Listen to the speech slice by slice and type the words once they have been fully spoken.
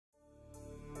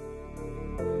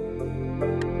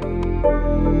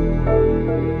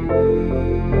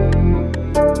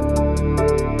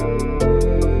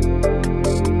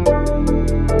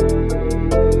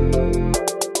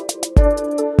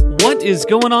is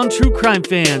going on, true crime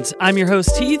fans? I'm your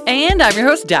host, Heath. And I'm your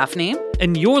host, Daphne.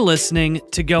 And you're listening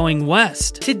to Going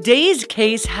West. Today's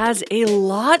case has a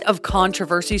lot of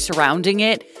controversy surrounding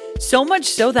it, so much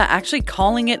so that actually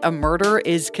calling it a murder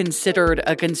is considered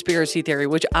a conspiracy theory,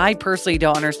 which I personally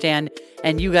don't understand,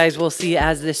 and you guys will see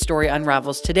as this story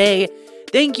unravels today.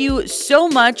 Thank you so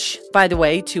much, by the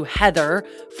way, to Heather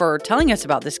for telling us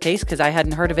about this case, because I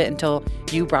hadn't heard of it until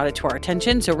you brought it to our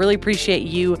attention. So really appreciate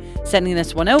you sending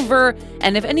this one over.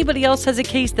 And if anybody else has a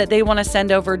case that they want to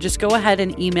send over, just go ahead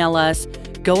and email us,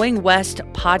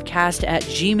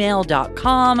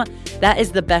 goingwestpodcast@gmail.com. That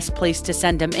is the best place to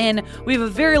send them in. We have a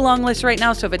very long list right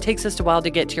now, so if it takes us a while to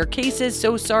get to your cases,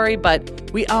 so sorry,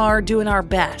 but we are doing our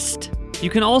best. You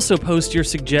can also post your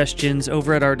suggestions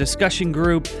over at our discussion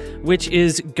group, which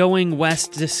is Going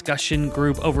West Discussion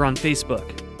Group over on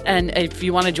Facebook. And if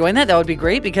you want to join that, that would be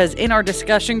great, because in our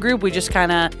discussion group, we just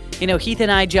kind of, Heath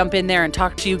and I jump in there and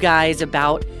talk to you guys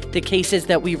about the cases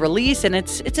that we release, and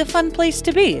it's a fun place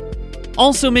to be.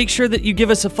 Also, make sure that you give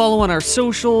us a follow on our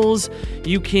socials.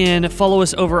 You can follow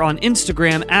us over on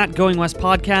Instagram at Going West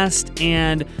Podcast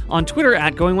and on Twitter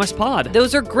at Going West Pod.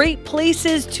 Those are great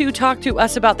places to talk to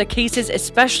us about the cases,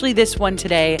 especially this one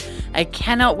today. I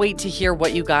cannot wait to hear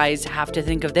what you guys have to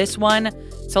think of this one.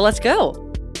 So let's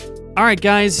go. All right,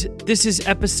 guys, this is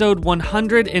episode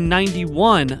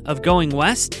 191 of Going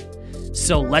West.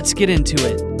 So let's get into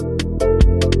it.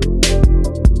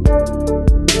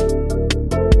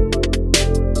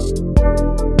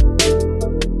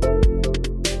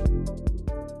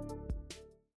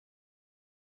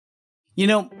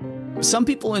 Some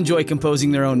people enjoy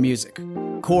composing their own music,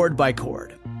 chord by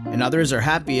chord, and others are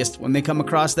happiest when they come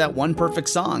across that one perfect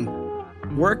song.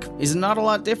 Work is not a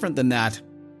lot different than that.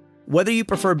 Whether you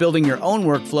prefer building your own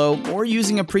workflow or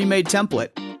using a pre-made template,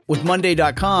 with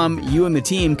Monday.com, you and the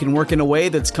team can work in a way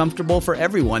that's comfortable for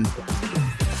everyone.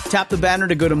 Tap the banner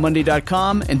to go to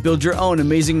Monday.com and build your own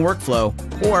amazing workflow,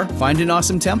 or find an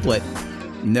awesome template.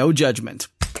 No judgment.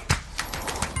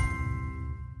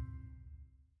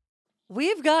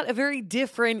 We've got a very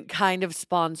different kind of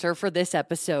sponsor for this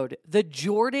episode, The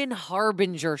Jordan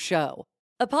Harbinger Show,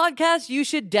 a podcast you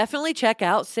should definitely check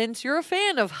out since you're a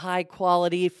fan of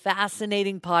high-quality,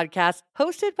 fascinating podcasts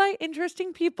hosted by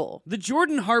interesting people. The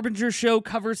Jordan Harbinger Show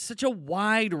covers such a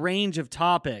wide range of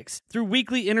topics through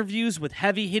weekly interviews with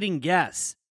heavy-hitting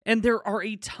guests. And there are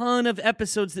a ton of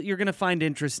episodes that you're going to find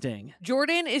interesting.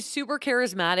 Jordan is super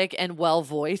charismatic and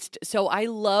well-voiced, so I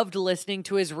loved listening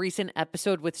to his recent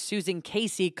episode with Susan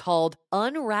Casey called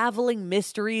Unraveling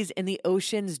Mysteries in the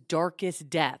Ocean's Darkest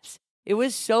Depths. It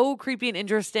was so creepy and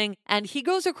interesting, and he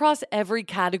goes across every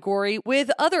category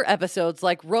with other episodes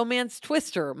like Romance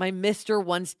Twister, My Mister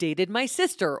Once Dated My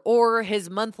Sister, or his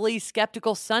monthly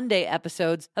Skeptical Sunday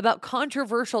episodes about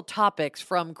controversial topics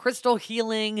from crystal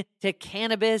healing to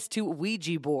cannabis to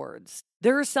Ouija boards.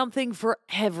 There's something for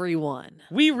everyone.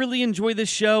 We really enjoy this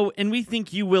show, and we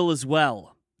think you will as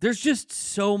well. There's just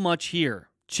so much here.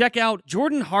 Check out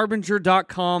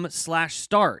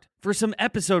jordanharbinger.com/start for some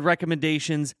episode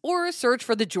recommendations. Or search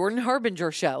for The Jordan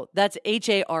Harbinger Show. That's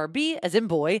HARB as in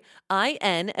boy,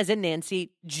 IN as in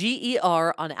Nancy,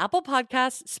 GER on Apple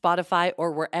Podcasts, Spotify,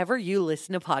 or wherever you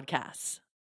listen to podcasts.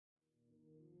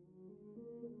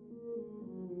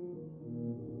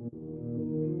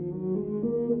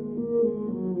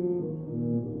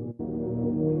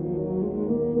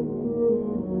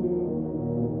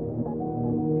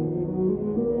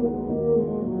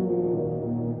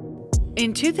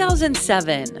 In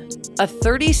 2007, a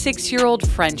 36-year-old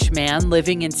French man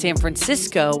living in San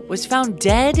Francisco was found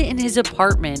dead in his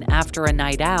apartment after a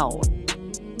night out.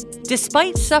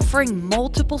 Despite suffering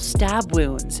multiple stab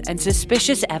wounds and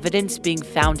suspicious evidence being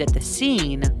found at the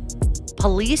scene,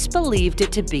 police believed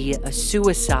it to be a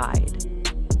suicide.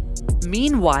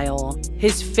 Meanwhile,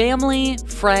 his family,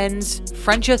 friends,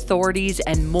 French authorities,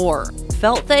 and more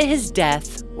felt that his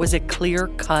death was a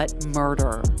clear-cut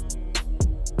murder.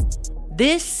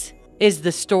 This is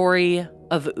the story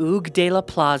of Hugues de la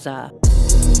Plaza.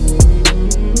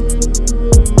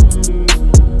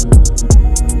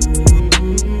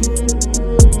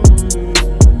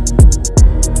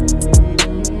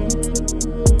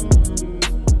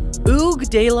 Hugues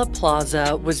de la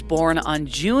Plaza was born on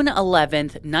June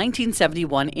 11th,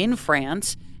 1971 in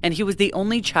France, and he was the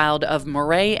only child of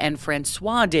Mireille and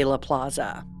Francois de la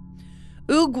Plaza.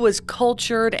 Hugues was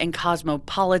cultured and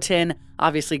cosmopolitan,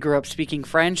 obviously grew up speaking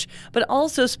French, but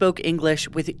also spoke English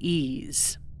with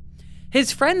ease.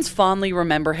 His friends fondly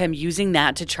remember him using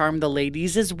that to charm the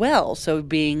ladies as well, so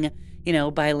being,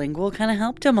 bilingual kind of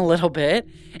helped him a little bit.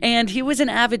 And he was an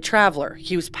avid traveler.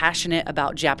 He was passionate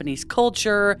about Japanese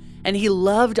culture, and he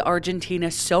loved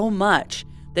Argentina so much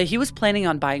that he was planning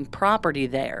on buying property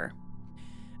there.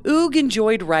 Hugues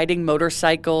enjoyed riding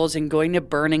motorcycles and going to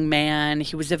Burning Man.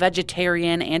 He was a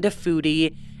vegetarian and a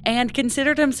foodie, and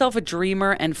considered himself a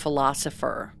dreamer and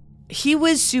philosopher. He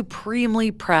was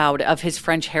supremely proud of his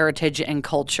French heritage and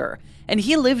culture, and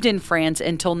he lived in France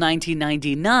until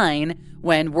 1999,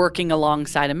 when working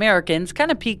alongside Americans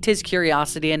kind of piqued his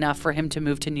curiosity enough for him to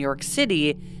move to New York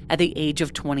City at the age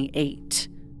of 28.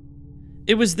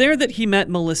 It was there that he met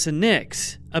Melissa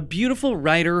Nix, a beautiful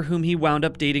writer whom he wound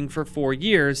up dating for 4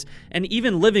 years and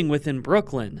even living with in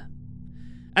Brooklyn.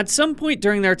 At some point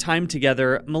during their time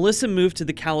together, Melissa moved to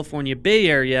the California Bay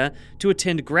Area to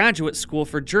attend graduate school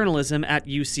for journalism at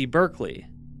UC Berkeley.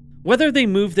 Whether they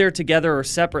moved there together or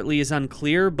separately is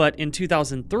unclear, but in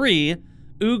 2003,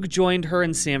 Hugues joined her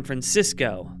in San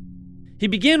Francisco. He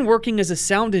began working as a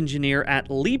sound engineer at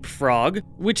Leapfrog,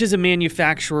 which is a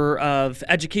manufacturer of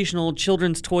educational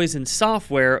children's toys and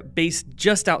software based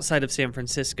just outside of San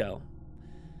Francisco.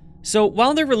 So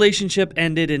while their relationship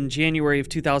ended in January of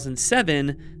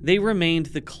 2007, they remained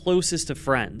the closest of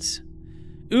friends.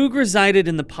 Hugues resided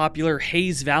in the popular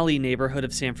Hayes Valley neighborhood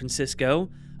of San Francisco,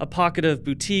 a pocket of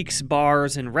boutiques,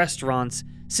 bars, and restaurants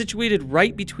situated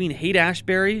right between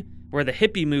Haight-Ashbury, where the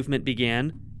hippie movement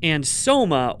began, and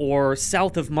Soma, or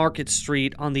south of Market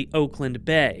Street on the Oakland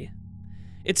Bay.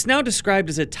 It's now described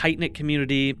as a tight-knit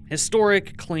community,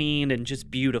 historic, clean, and just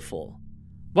beautiful.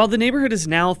 While the neighborhood is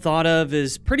now thought of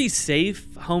as pretty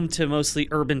safe, home to mostly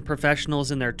urban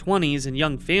professionals in their 20s and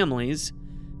young families,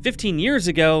 15 years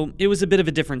ago, it was a bit of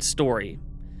a different story.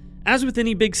 As with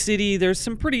any big city, there's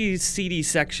some pretty seedy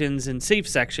sections and safe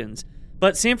sections,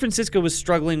 but San Francisco was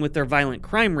struggling with their violent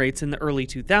crime rates in the early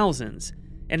 2000s,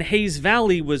 and Hayes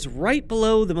Valley was right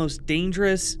below the most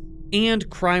dangerous and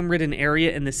crime-ridden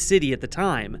area in the city at the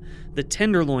time, the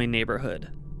Tenderloin neighborhood.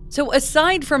 So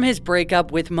aside from his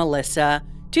breakup with Melissa,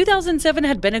 2007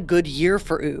 had been a good year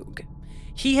for Hugues.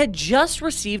 He had just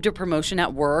received a promotion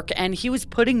at work, and he was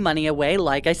putting money away,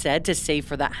 like I said, to save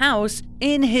for that house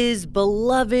in his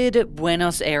beloved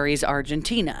Buenos Aires,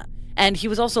 Argentina. And he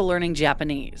was also learning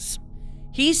Japanese.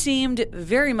 He seemed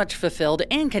very much fulfilled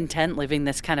and content living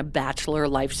this kind of bachelor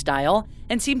lifestyle,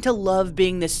 and seemed to love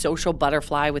being this social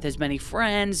butterfly with his many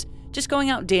friends, just going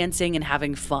out dancing and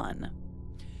having fun.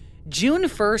 June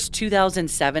 1st,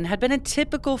 2007 had been a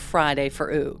typical Friday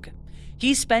for Hugues.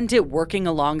 He spent it working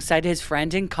alongside his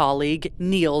friend and colleague,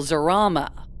 Neil Zarama.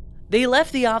 They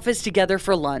left the office together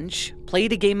for lunch,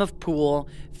 played a game of pool,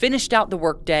 finished out the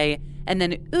workday, and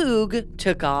then Hugues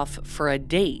took off for a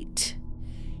date.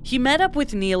 He met up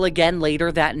with Neil again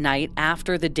later that night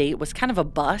after the date was kind of a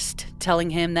bust, telling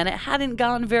him that it hadn't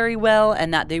gone very well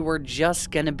and that they were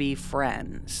just gonna be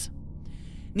friends.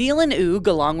 Neil and Hugues,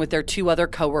 along with their two other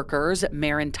coworkers,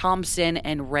 Marin Thompson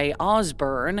and Ray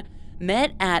Osborne,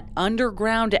 met at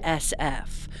Underground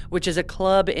SF, which is a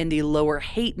club in the Lower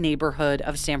Haight neighborhood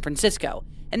of San Francisco,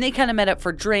 and they kind of met up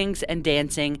for drinks and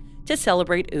dancing to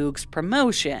celebrate Hugues'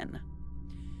 promotion.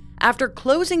 After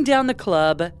closing down the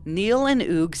club, Neil and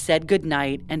Hugues said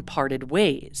goodnight and parted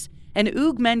ways, and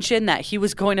Hugues mentioned that he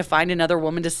was going to find another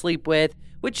woman to sleep with,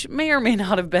 which may or may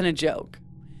not have been a joke.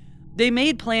 They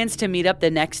made plans to meet up the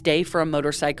next day for a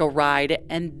motorcycle ride,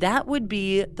 and that would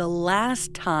be the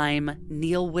last time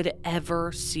Neil would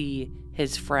ever see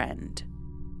his friend.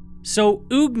 So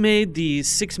Hugues made the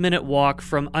 6-minute walk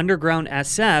from Underground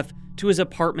SF to his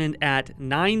apartment at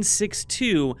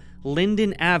 962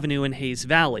 Linden Avenue in Hayes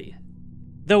Valley.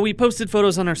 Though we posted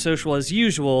photos on our social as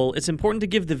usual, it's important to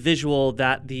give the visual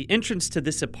that the entrance to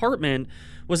this apartment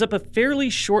was up a fairly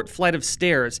short flight of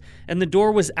stairs, and the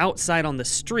door was outside on the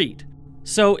street.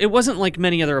 So it wasn't like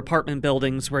many other apartment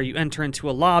buildings where you enter into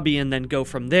a lobby and then go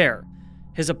from there.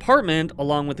 His apartment,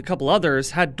 along with a couple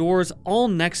others, had doors all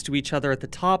next to each other at the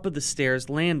top of the stairs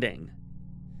landing.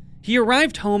 He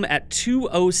arrived home at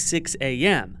 2:06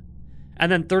 a.m.,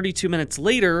 and then 32 minutes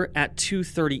later, at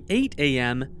 2:38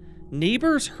 a.m.,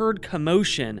 neighbors heard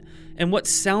commotion and what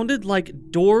sounded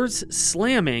like doors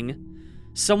slamming,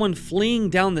 someone fleeing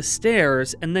down the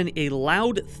stairs, and then a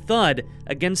loud thud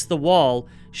against the wall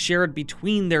shared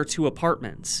between their two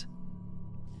apartments.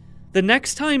 The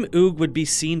next time Hugues would be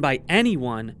seen by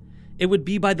anyone, it would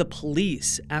be by the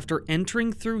police after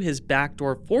entering through his back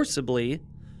door forcibly,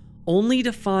 only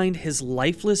to find his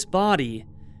lifeless body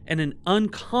and an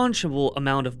unconscionable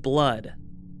amount of blood.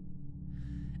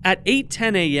 At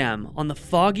 8:10 a.m. on the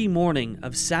foggy morning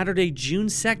of Saturday, June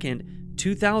 2nd,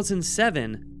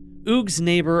 2007, Hugues'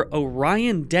 neighbor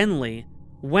Orion Denley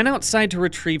went outside to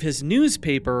retrieve his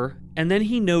newspaper, and then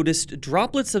he noticed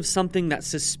droplets of something that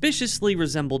suspiciously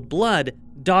resembled blood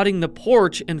dotting the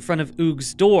porch in front of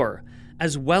Oog's door,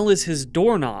 as well as his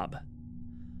doorknob.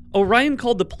 Orion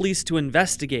called the police to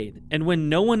investigate, and when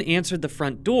no one answered the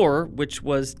front door, which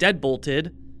was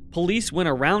deadbolted, police went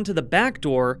around to the back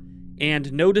door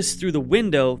and noticed through the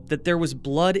window that there was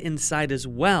blood inside as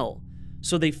well,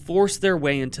 so they forced their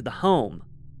way into the home.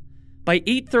 By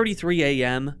 8:33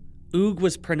 a.m., Oog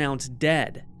was pronounced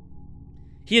dead.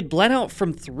 He had bled out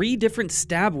from 3 different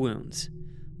stab wounds,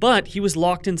 but he was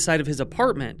locked inside of his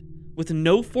apartment with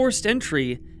no forced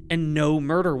entry and no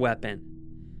murder weapon.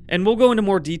 And we'll go into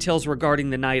more details regarding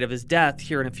the night of his death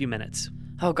here in a few minutes.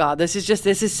 Oh God, this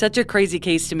is such a crazy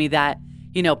case to me that,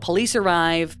 police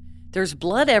arrive, there's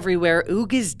blood everywhere,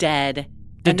 Oog is dead.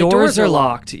 The doors are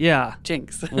locked. Yeah.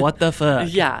 Jinx. What the fuck?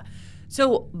 Yeah.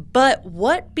 So, but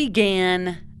what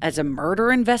began as a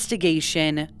murder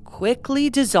investigation quickly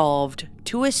dissolved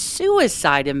to a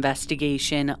suicide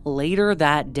investigation later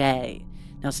that day.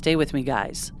 Now stay with me,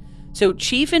 guys. So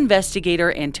Chief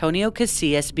Investigator Antonio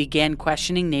Casillas began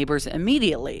questioning neighbors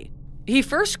immediately. He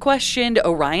first questioned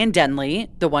Orion Denley,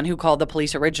 the one who called the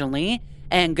police originally,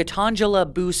 and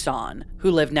Gotangela Busan,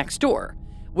 who lived next door,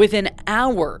 within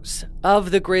hours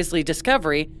of the grisly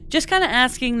discovery, just kind of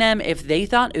asking them if they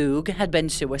thought Oog had been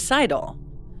suicidal.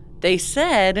 They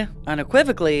said,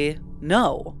 unequivocally,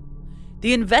 no.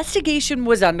 The investigation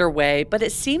was underway, but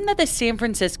it seemed that the San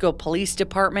Francisco Police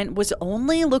Department was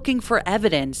only looking for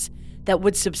evidence that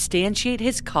would substantiate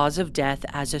his cause of death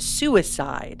as a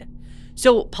suicide.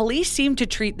 So police seemed to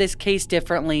treat this case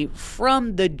differently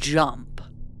from the jump.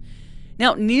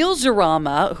 Now, Neil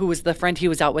Zarama, who was the friend he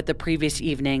was out with the previous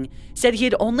evening, said he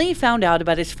had only found out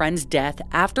about his friend's death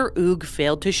after Oog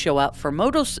failed to show up for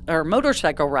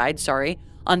motorcycle rides,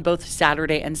 on both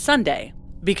Saturday and Sunday.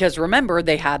 Because remember,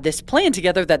 they had this plan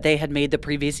together that they had made the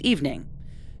previous evening.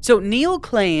 So Neil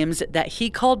claims that he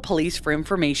called police for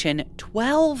information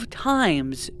 12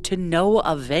 times to no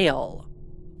avail.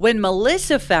 When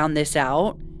Melissa found this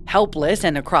out, helpless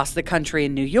and across the country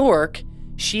in New York,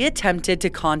 she attempted to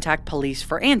contact police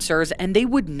for answers, and they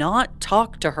would not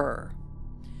talk to her.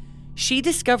 She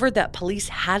discovered that police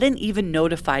hadn't even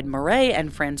notified Mireille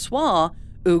and Francois,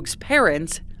 Oog's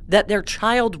parents, that their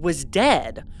child was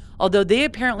dead, although they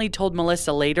apparently told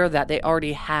Melissa later that they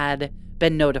already had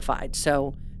been notified,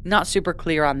 so not super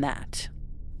clear on that.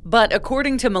 But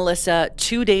according to Melissa,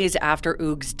 2 days after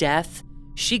Oog's death,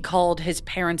 she called his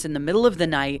parents in the middle of the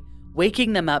night,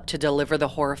 waking them up to deliver the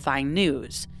horrifying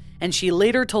news. And she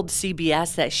later told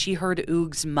CBS that she heard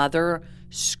Oog's mother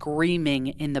screaming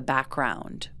in the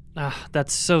background.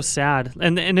 That's so sad.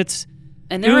 And they're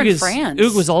Oog in France.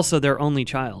 Oog was also their only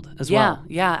child as well.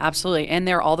 Yeah, absolutely. And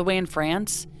they're all the way in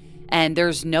France, and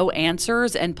there's no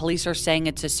answers, and police are saying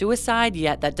it's a suicide,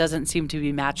 yet that doesn't seem to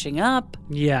be matching up.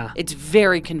 Yeah. It's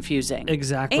very confusing.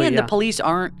 Exactly, And the police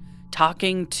aren't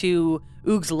talking to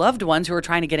Oog's loved ones who are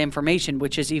trying to get information,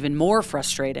 which is even more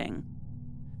frustrating.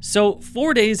 So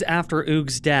 4 days after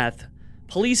Oog's death,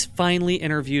 police finally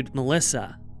interviewed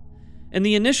Melissa. In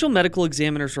the initial medical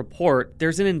examiner's report,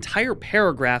 there's an entire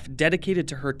paragraph dedicated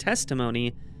to her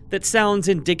testimony that sounds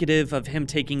indicative of him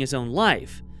taking his own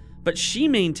life, but she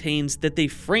maintains that they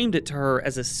framed it to her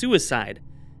as a suicide,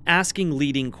 asking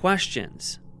leading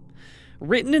questions.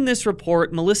 Written in this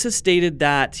report, Melissa stated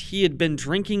that he had been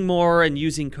drinking more and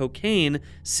using cocaine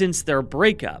since their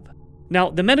breakup. Now,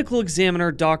 the medical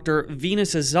examiner, Dr.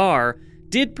 Venus Azar,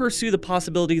 did pursue the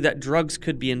possibility that drugs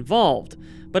could be involved,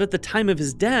 but at the time of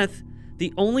his death,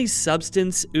 the only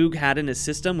substance Oog had in his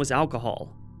system was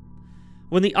alcohol.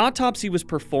 When the autopsy was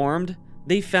performed,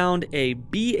 they found a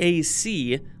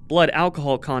BAC, blood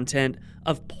alcohol content,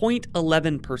 of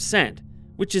 0.11%,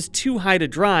 which is too high to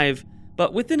drive,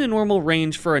 but within a normal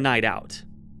range for a night out.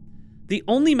 The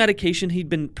only medication he'd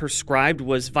been prescribed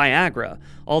was Viagra,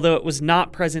 although it was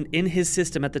not present in his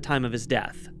system at the time of his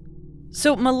death.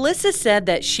 So Melissa said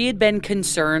that she had been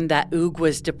concerned that Oog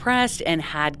was depressed and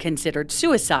had considered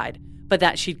suicide, but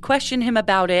that she'd questioned him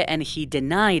about it and he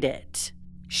denied it.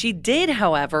 She did,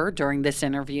 however, during this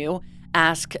interview,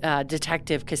 ask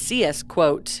Detective Casillas,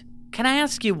 quote, "Can I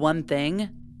ask you one thing?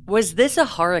 Was this a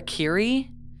harakiri?"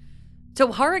 So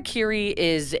harakiri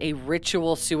is a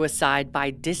ritual suicide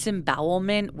by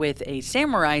disembowelment with a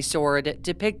samurai sword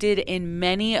depicted in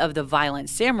many of the violent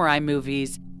samurai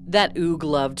movies that Oog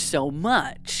loved so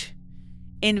much.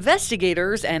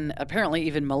 Investigators, and apparently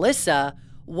even Melissa,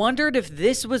 wondered if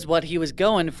this was what he was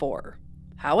going for.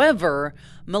 However,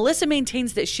 Melissa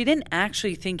maintains that she didn't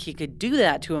actually think he could do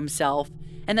that to himself,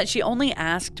 and that she only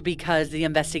asked because the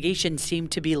investigation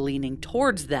seemed to be leaning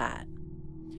towards that.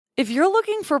 If you're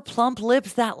looking for plump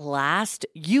lips that last,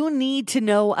 you need to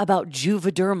know about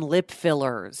Juvederm lip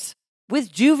fillers.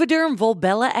 With Juvederm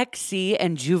Volbella XC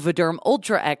and Juvederm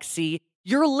Ultra XC,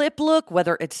 your lip look,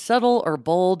 whether it's subtle or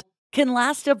bold, can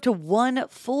last up to 1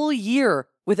 full year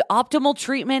with optimal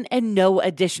treatment and no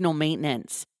additional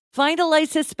maintenance. Find a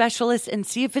licensed specialist and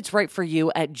see if it's right for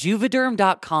you at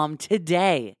Juvederm.com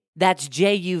today. That's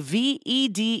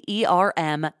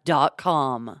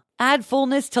Juvederm.com. Add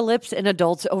fullness to lips in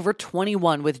adults over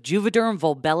 21 with Juvederm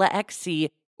Volbella XC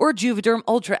or Juvederm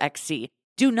Ultra XC.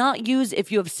 Do not use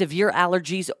if you have severe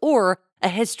allergies or a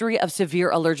history of severe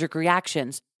allergic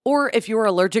reactions, or if you are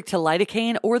allergic to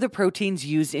lidocaine or the proteins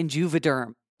used in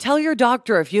Juvederm. Tell your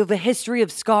doctor if you have a history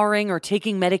of scarring or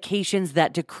taking medications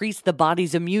that decrease the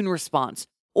body's immune response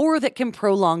or that can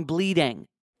prolong bleeding.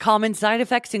 Common side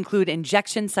effects include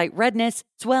injection site redness,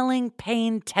 swelling,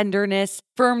 pain, tenderness,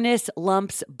 firmness,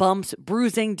 lumps, bumps,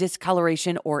 bruising,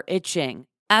 discoloration, or itching.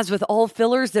 As with all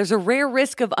fillers, there's a rare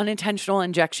risk of unintentional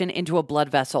injection into a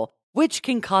blood vessel, which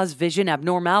can cause vision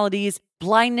abnormalities,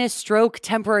 blindness, stroke,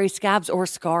 temporary scabs, or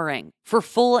scarring. For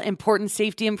full important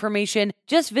safety information,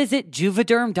 just visit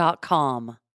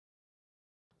Juvederm.com.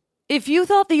 If you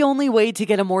thought the only way to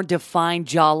get a more defined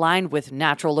jawline with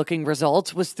natural-looking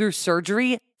results was through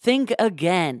surgery, think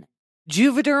again.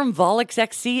 Juvederm Volux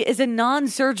XC is a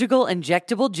non-surgical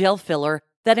injectable gel filler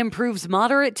that improves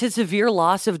moderate to severe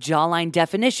loss of jawline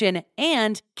definition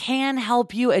and can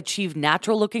help you achieve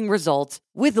natural-looking results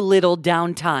with little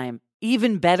downtime.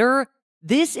 Even better,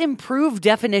 this improved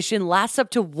definition lasts up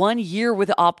to 1 year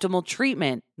with optimal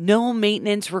treatment, no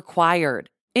maintenance required.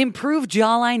 Improve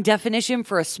jawline definition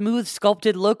for a smooth,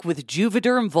 sculpted look with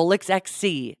Juvederm Volux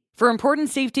XC. For important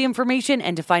safety information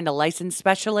and to find a licensed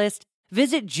specialist,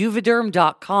 visit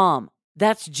Juvederm.com.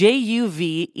 That's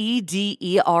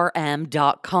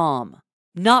Juvederm.com.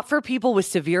 Not for people with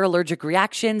severe allergic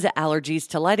reactions, allergies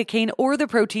to lidocaine, or the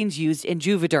proteins used in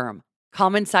Juvederm.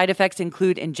 Common side effects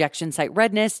include injection site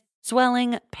redness,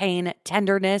 swelling, pain,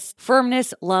 tenderness,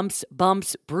 firmness, lumps,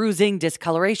 bumps, bruising,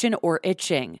 discoloration, or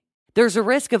itching. There's a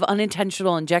risk of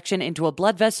unintentional injection into a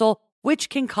blood vessel, which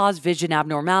can cause vision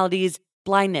abnormalities,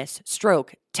 blindness,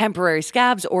 stroke, temporary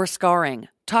scabs, or scarring.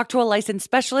 Talk to a licensed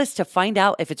specialist to find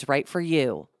out if it's right for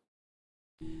you.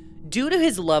 Due to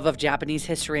his love of Japanese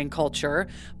history and culture,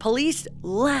 police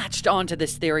latched onto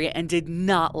this theory and did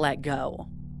not let go.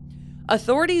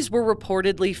 Authorities were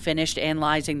reportedly finished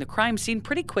analyzing the crime scene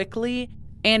pretty quickly,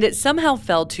 and it somehow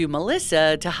fell to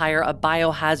Melissa to hire a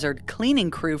biohazard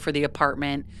cleaning crew for the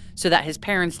apartment so that his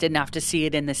parents didn't have to see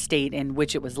it in the state in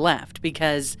which it was left,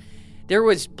 because there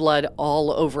was blood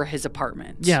all over his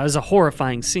apartment. Yeah, it was a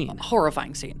horrifying scene.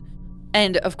 Horrifying scene.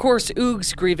 And of course,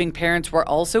 Oog's grieving parents were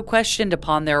also questioned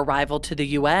upon their arrival to the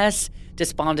U.S.,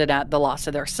 despondent at the loss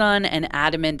of their son, and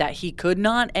adamant that he could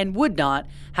not and would not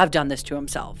have done this to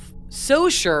himself. So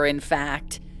sure, in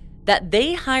fact, that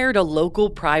they hired a local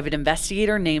private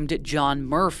investigator named John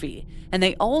Murphy, and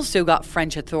they also got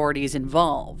French authorities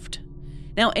involved.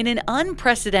 Now, in an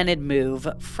unprecedented move,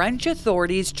 French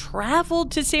authorities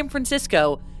traveled to San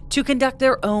Francisco to conduct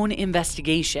their own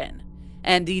investigation,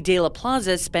 and the De La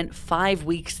Plazas spent 5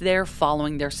 weeks there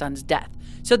following their son's death.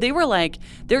 So they were like,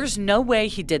 there's no way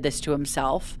he did this to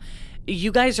himself.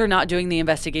 You guys are not doing the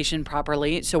investigation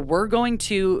properly, so we're going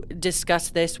to discuss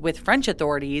this with French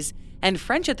authorities. And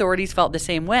French authorities felt the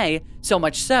same way, so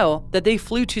much so that they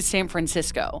flew to San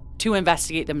Francisco to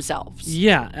investigate themselves.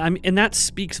 Yeah, and that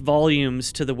speaks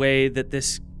volumes to the way that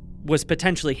this was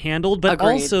potentially handled, but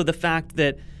Agreed. Also the fact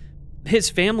that his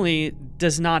family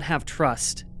does not have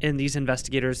trust in these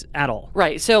investigators at all.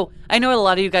 Right, so I know a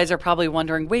lot of you guys are probably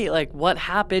wondering, wait, like what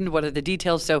happened? What are the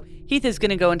details? So Heath is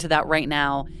going to go into that right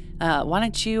now. Why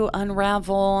don't you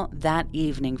unravel that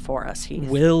evening for us, Heath?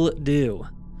 Will do.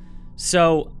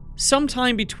 So,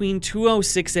 sometime between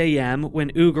 2:06 a.m. when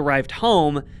Oog arrived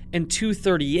home and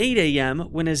 2:38 a.m.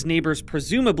 when his neighbors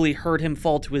presumably heard him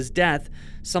fall to his death,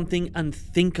 something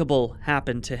unthinkable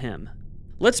happened to him.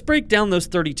 Let's break down those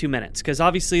 32 minutes, because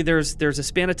obviously there's a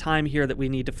span of time here that we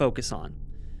need to focus on.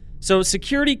 So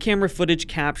security camera footage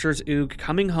captures Oog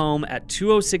coming home at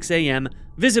 2:06 a.m.,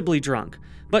 visibly drunk,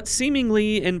 but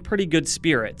seemingly in pretty good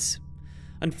spirits.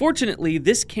 Unfortunately,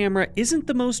 this camera isn't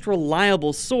the most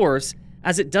reliable source,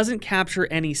 as it doesn't capture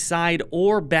any side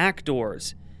or back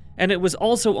doors, and it was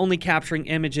also only capturing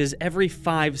images every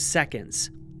 5 seconds.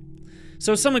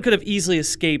 So someone could have easily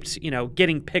escaped,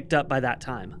 getting picked up by that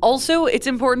time. Also, it's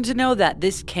important to know that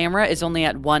this camera is only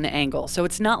at one angle, so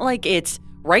it's not like it's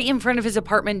right in front of his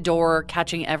apartment door,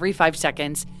 catching every 5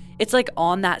 seconds. It's like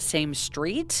on that same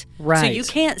street. Right. So you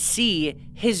can't see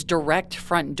his direct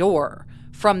front door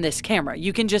from this camera.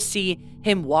 You can just see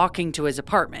him walking to his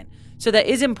apartment. So that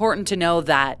is important to know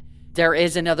that there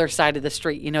is another side of the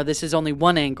street. This is only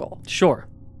one angle. Sure.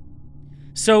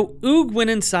 So Oog went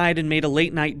inside and made a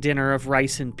late-night dinner of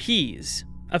rice and peas,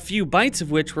 a few bites of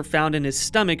which were found in his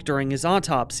stomach during his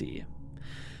autopsy.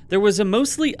 There was a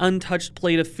mostly untouched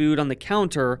plate of food on the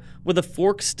counter with a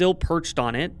fork still perched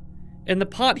on it, and the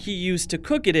pot he used to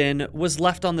cook it in was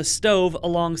left on the stove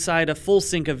alongside a full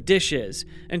sink of dishes,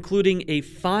 including a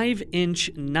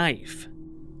 5-inch knife.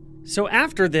 So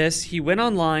after this, he went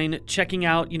online checking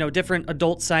out, different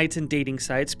adult sites and dating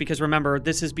sites, because remember,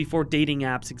 this is before dating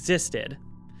apps existed.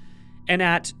 And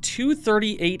at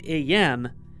 2:38 a.m.,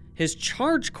 his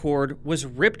charge cord was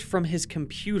ripped from his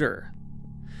computer.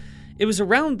 It was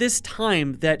around this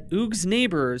time that Oog's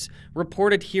neighbors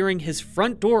reported hearing his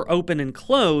front door open and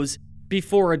close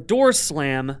before a door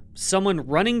slam, someone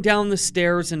running down the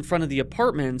stairs in front of the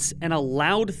apartments, and a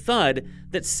loud thud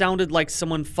that sounded like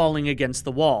someone falling against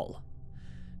the wall.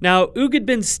 Now, Oog had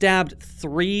been stabbed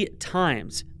 3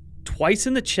 times, twice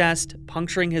in the chest,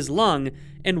 puncturing his lung,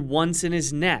 and once in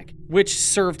his neck, which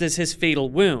served as his fatal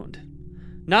wound.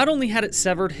 Not only had it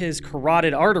severed his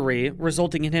carotid artery,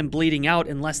 resulting in him bleeding out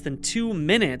in less than 2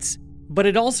 minutes, but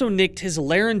it also nicked his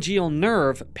laryngeal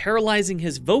nerve, paralyzing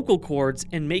his vocal cords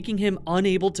and making him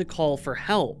unable to call for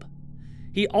help.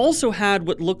 He also had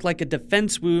what looked like a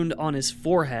defense wound on his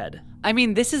forehead. I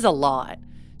mean, this is a lot.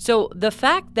 So the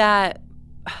fact that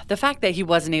he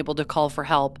wasn't able to call for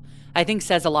help, I think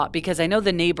says a lot, because I know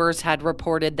the neighbors had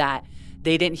reported that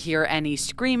they didn't hear any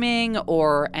screaming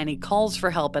or any calls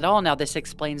for help at all. Now this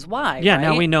explains why. Yeah, right?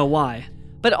 Now we know why.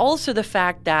 But also the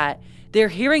fact that they're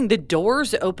hearing the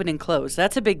doors open and close.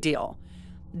 That's a big deal.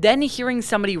 Then hearing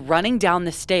somebody running down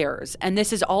the stairs. And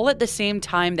this is all at the same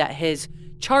time that his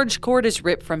charge cord is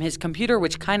ripped from his computer,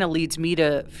 which kind of leads me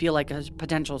to feel like a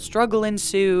potential struggle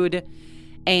ensued.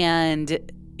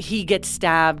 And he gets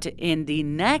stabbed in the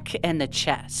neck and the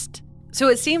chest. So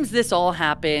it seems this all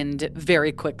happened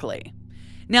very quickly.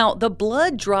 Now, the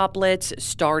blood droplets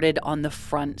started on the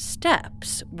front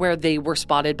steps where they were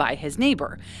spotted by his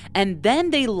neighbor, and then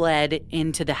they led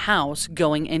into the house,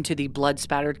 going into the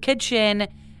blood-spattered kitchen,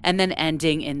 and then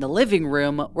ending in the living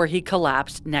room where he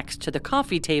collapsed next to the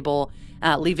coffee table,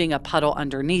 leaving a puddle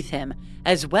underneath him,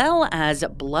 as well as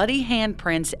bloody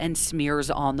handprints and smears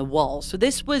on the wall. So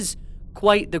this was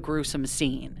quite the gruesome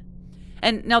scene.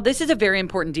 And now this is a very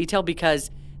important detail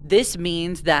because this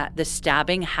means that the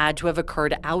stabbing had to have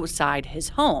occurred outside his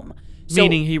home.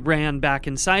 Meaning he ran back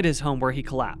inside his home where he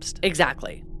collapsed.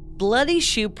 Exactly. Bloody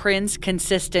shoe prints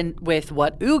consistent with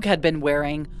what Oog had been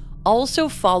wearing also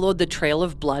followed the trail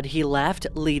of blood he left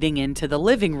leading into the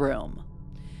living room.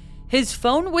 His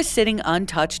phone was sitting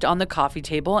untouched on the coffee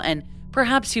table, and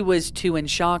perhaps he was too in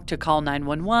shock to call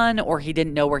 911 or he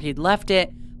didn't know where he'd left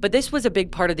it. But this was a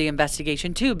big part of the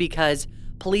investigation too, because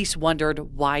police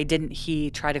wondered why didn't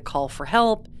he try to call for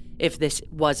help if this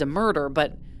was a murder.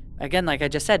 But again, like I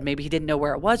just said, maybe he didn't know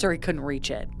where it was or he couldn't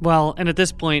reach it. Well, and at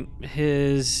this point,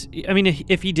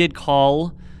 if he did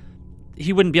call,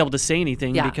 he wouldn't be able to say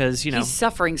anything because, he's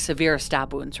suffering severe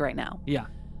stab wounds right now. Yeah.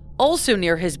 Also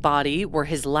near his body were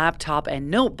his laptop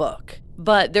and notebook,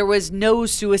 but there was no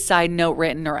suicide note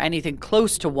written or anything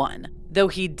close to one. Though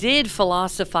he did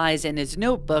philosophize in his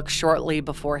notebook shortly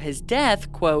before his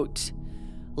death, quote,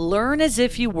 "Learn as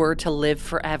if you were to live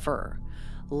forever.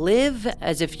 Live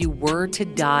as if you were to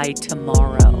die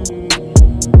tomorrow."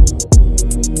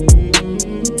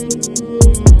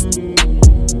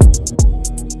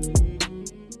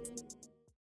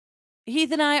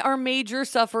 Heath and I are major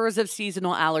sufferers of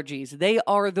seasonal allergies. They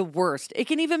are the worst. It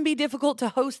can even be difficult to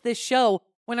host this show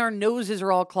when our noses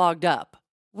are all clogged up.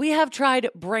 We have tried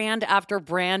brand after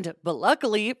brand, but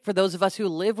luckily, for those of us who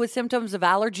live with symptoms of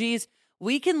allergies,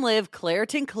 we can live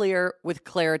Claritin Clear with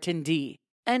Claritin D.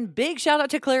 And big shout out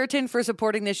to Claritin for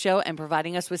supporting this show and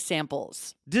providing us with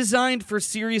samples. Designed for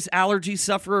serious allergy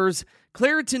sufferers,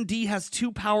 Claritin D has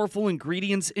 2 powerful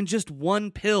ingredients in just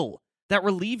 1 pill that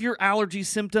relieve your allergy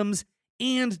symptoms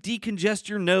and decongest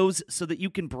your nose so that you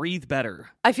can breathe better.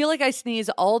 I feel like I sneeze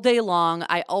all day long.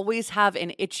 I always have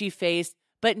an itchy face,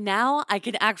 but now I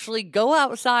can actually go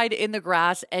outside in the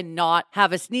grass and not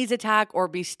have a sneeze attack or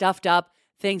be stuffed up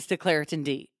thanks to Claritin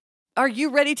D. Are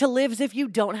you ready to live as if you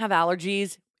don't have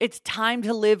allergies? It's time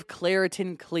to live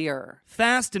Claritin Clear.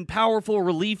 Fast and powerful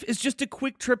relief is just a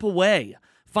quick trip away.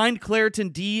 Find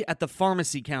Claritin D at the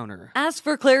pharmacy counter. Ask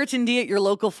for Claritin D at your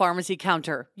local pharmacy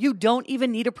counter. You don't even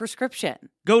need a prescription.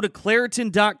 Go to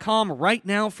Claritin.com right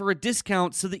now for a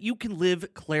discount so that you can live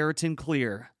Claritin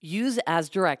Clear. Use as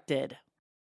directed.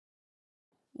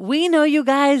 We know you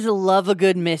guys love a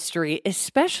good mystery,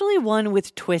 especially one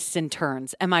with twists and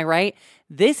turns. Am I right?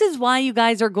 This is why you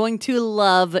guys are going to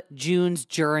love June's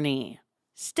journey.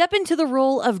 Step into the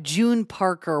role of June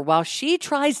Parker while she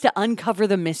tries to uncover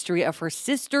the mystery of her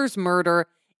sister's murder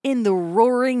in the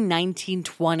roaring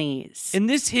 1920s. In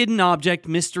this hidden object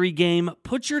mystery game,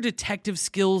 put your detective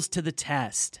skills to the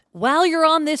test. While you're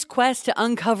on this quest to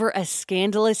uncover a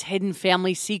scandalous hidden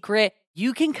family secret,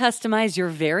 you can customize your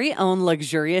very own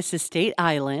luxurious estate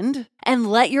island and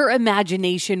let your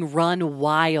imagination run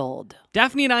wild.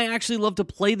 Daphne and I actually love to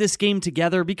play this game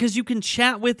together because you can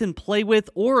chat with and play with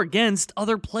or against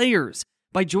other players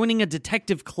by joining a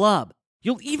detective club.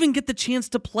 You'll even get the chance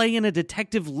to play in a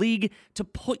detective league to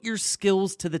put your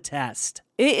skills to the test.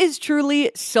 It is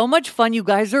truly so much fun. You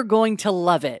guys are going to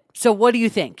love it. So what do you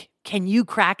think? Can you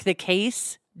crack the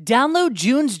case? Download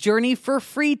June's Journey for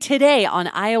free today on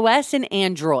iOS and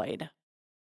Android.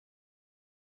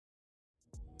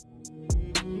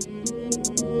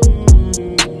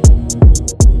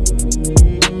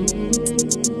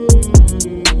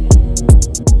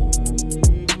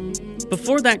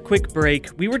 Before that quick break,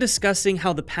 we were discussing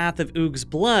how the path of Oog's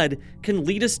blood can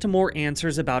lead us to more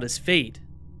answers about his fate.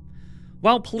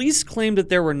 While police claimed that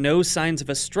there were no signs of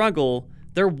a struggle,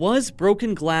 there was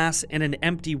broken glass and an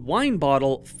empty wine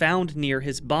bottle found near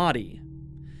his body.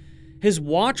 His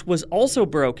watch was also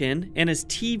broken and his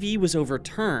TV was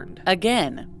overturned.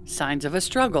 Again, signs of a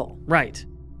struggle. Right.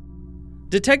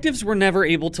 Detectives were never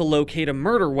able to locate a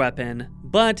murder weapon,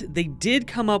 but they did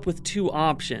come up with two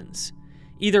options.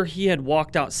 Either he had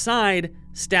walked outside,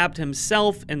 stabbed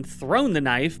himself, and thrown the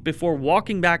knife before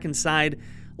walking back inside,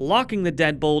 locking the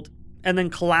deadbolt, and then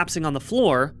collapsing on the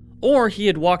floor, or he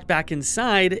had walked back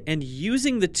inside and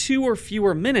using the 2 or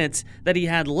fewer minutes that he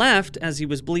had left as he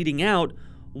was bleeding out,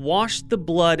 washed the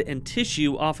blood and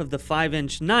tissue off of the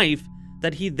 5-inch knife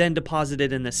that he then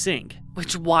deposited in the sink.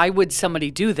 Which, why would somebody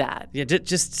do that? Yeah, it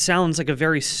just sounds like a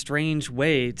very strange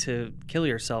way to kill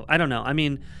yourself. I don't know. I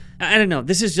mean, I don't know.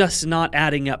 This is just not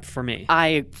adding up for me.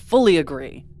 I fully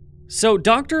agree. So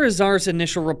Dr. Azar's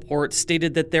initial report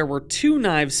stated that there were 2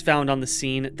 knives found on the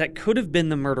scene that could have been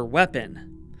the murder weapon.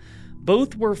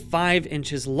 Both were 5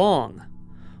 inches long.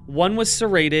 One was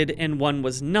serrated and one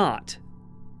was not.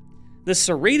 The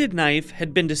serrated knife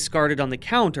had been discarded on the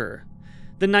counter.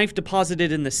 The knife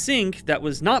deposited in the sink that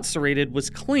was not serrated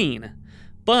was clean,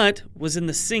 but was in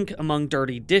the sink among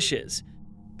dirty dishes,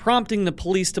 prompting the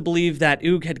police to believe that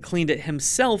Oog had cleaned it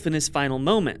himself in his final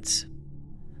moments.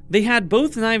 They had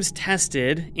both knives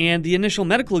tested, and the initial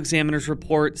medical examiner's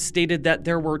report stated that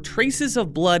there were traces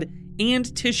of blood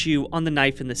and tissue on the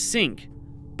knife in the sink.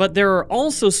 But there are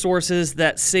also sources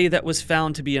that say that was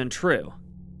found to be untrue.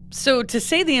 So to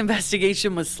say the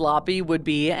investigation was sloppy would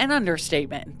be an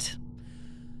understatement.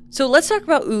 So let's talk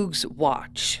about Oog's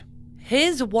watch.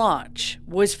 His watch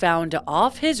was found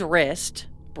off his wrist,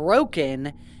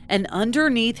 broken, and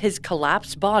underneath his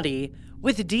collapsed body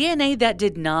with DNA that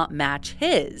did not match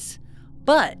his.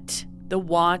 But the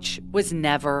watch was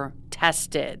never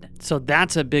tested. So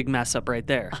that's a big mess up right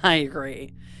there. I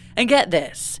agree. And get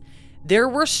this, there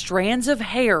were strands of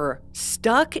hair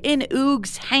stuck in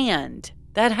Oog's hand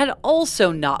that had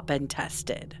also not been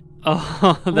tested.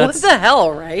 Oh, what the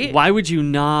hell, right? Why would you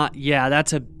not? Yeah,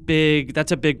 that's a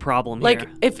big problem here. Like,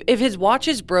 if his watch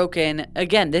is broken,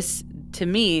 again, this, to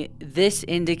me, this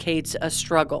indicates a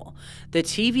struggle. The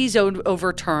TV's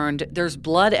overturned. There's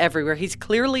blood everywhere. He's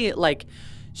clearly, like,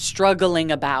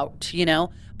 struggling about, you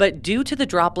know? But due to the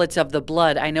droplets of the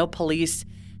blood, I know police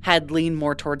had leaned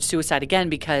more towards suicide again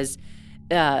because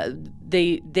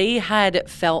they had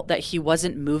felt that he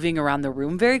wasn't moving around the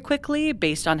room very quickly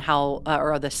based on how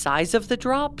or the size of the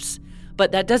drops.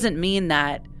 But that doesn't mean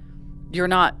that you're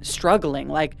not struggling.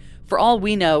 Like, for all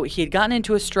we know, he had gotten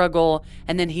into a struggle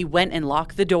and then he went and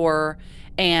locked the door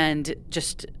and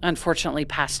just unfortunately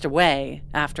passed away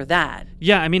after that.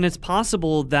 Yeah, I mean, it's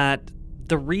possible that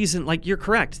the reason, like, you're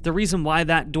correct. The reason why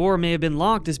that door may have been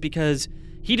locked is because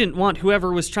he didn't want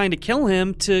whoever was trying to kill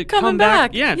him to come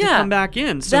back. Yeah, to come back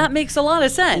in. So that makes a lot of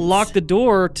sense. Lock the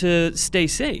door to stay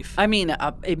safe. I mean,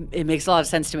 it makes a lot of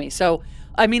sense to me. So,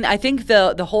 I mean, I think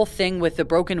the whole thing with the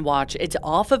broken watch, it's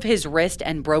off of his wrist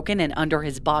and broken and under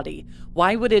his body.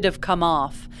 Why would it have come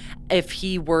off if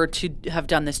he were to have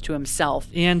done this to himself?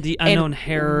 And the unknown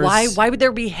hairs. Why would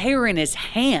there be hair in his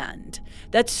hand?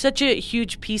 That's such a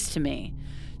huge piece to me.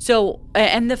 So,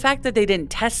 and the fact that they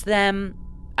didn't test them,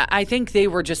 I think they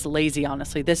were just lazy,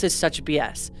 honestly. This is such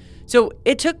BS. So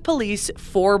it took police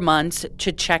 4 months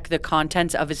to check the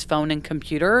contents of his phone and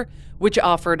computer, which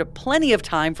offered plenty of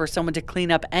time for someone to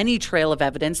clean up any trail of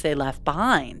evidence they left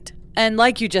behind. And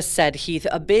like you just said, Heath,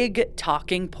 a big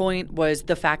talking point was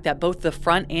the fact that both the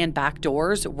front and back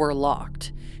doors were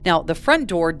locked. Now, the front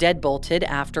door deadbolted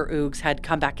after Oogs had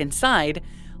come back inside,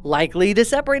 likely to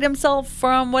separate himself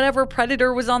from whatever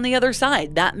predator was on the other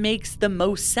side. That makes the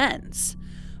most sense.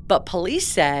 But police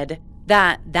said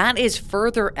that is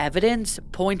further evidence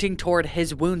pointing toward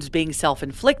his wounds being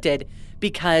self-inflicted,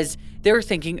 because they're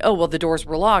thinking, oh, well, the doors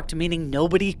were locked, meaning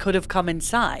nobody could have come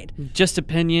inside. Just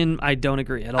opinion, I don't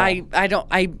agree at all.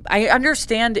 I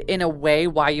understand in a way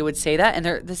why you would say that,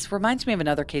 and this reminds me of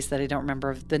another case that I don't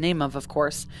remember the name of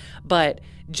course, but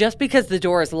just because the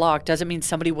door is locked doesn't mean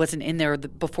somebody wasn't in there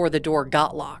before the door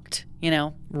got locked, you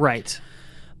know? Right.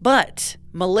 But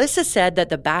Melissa said that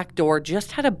the back door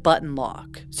just had a button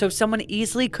lock, so someone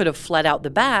easily could have fled out the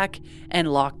back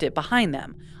and locked it behind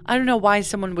them. I don't know why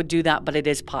someone would do that, but it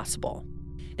is possible.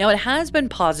 Now, it has been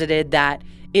posited that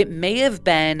it may have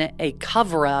been a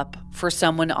cover-up for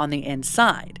someone on the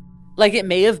inside. Like, it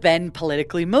may have been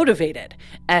politically motivated.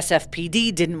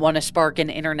 SFPD didn't want to spark an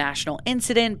international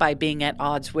incident by being at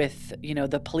odds with,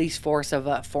 the police force of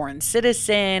a foreign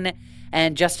citizen,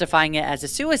 and justifying it as a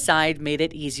suicide made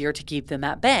it easier to keep them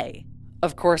at bay.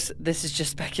 Of course, this is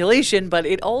just speculation, but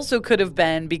it also could have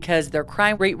been because their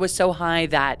crime rate was so high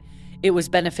that it was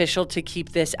beneficial to keep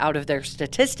this out of their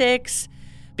statistics.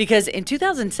 Because in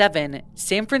 2007,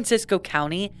 San Francisco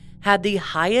County had the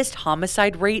highest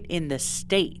homicide rate in the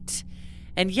state.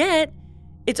 And yet,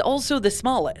 it's also the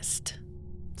smallest.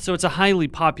 So it's a highly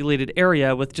populated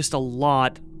area with just a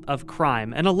lot of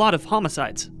crime and a lot of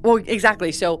homicides. Well,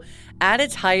 exactly. So at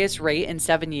its highest rate in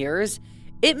 7 years,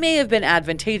 it may have been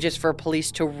advantageous for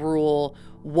police to rule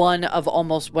one of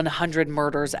almost 100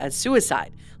 murders as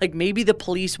suicide. Like, maybe the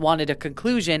police wanted a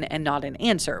conclusion and not an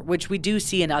answer, which we do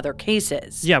see in other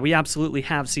cases. Yeah, we absolutely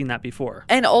have seen that before.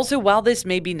 And also, while this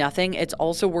may be nothing, it's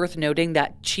also worth noting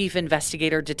that Chief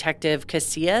Investigator Detective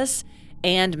Casillas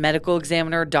and medical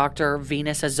examiner Dr.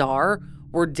 Venus Azar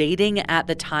were dating at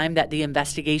the time that the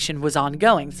investigation was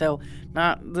ongoing. So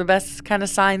not the best kind of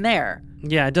sign there.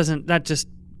 Yeah, that just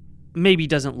maybe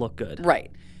doesn't look good.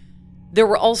 Right. There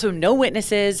were also no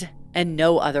witnesses and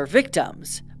no other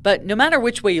victims. But no matter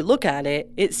which way you look at it,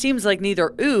 it seems like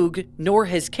neither Oog nor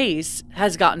his case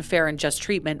has gotten fair and just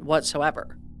treatment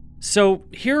whatsoever. So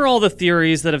here are all the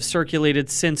theories that have circulated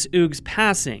since Oog's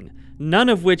passing, none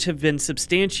of which have been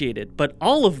substantiated, but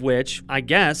all of which, I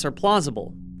guess, are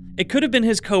plausible. It could have been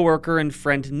his coworker and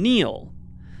friend Neil.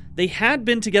 They had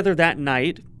been together that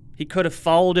night. He could have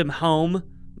followed him home,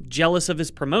 jealous of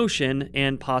his promotion,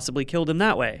 and possibly killed him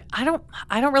that way. I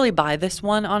don't really buy this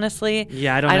one, honestly.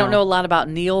 Yeah, I don't know. I don't know a lot about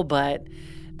Neil, but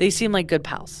they seem like good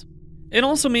pals. It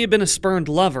also may have been a spurned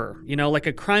lover, like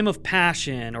a crime of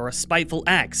passion or a spiteful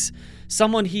ex,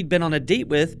 someone he'd been on a date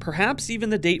with, perhaps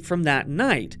even the date from that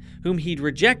night, whom he'd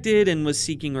rejected and was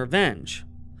seeking revenge.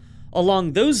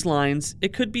 Along those lines,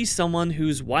 it could be someone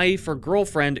whose wife or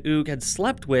girlfriend Oog had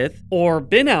slept with or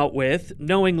been out with,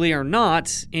 knowingly or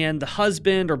not, and the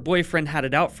husband or boyfriend had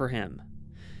it out for him.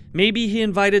 Maybe he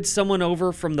invited someone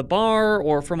over from the bar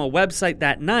or from a website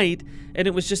that night, and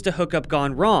it was just a hookup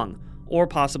gone wrong, or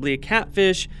possibly a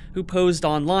catfish who posed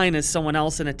online as someone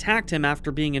else and attacked him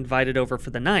after being invited over for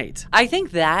the night. I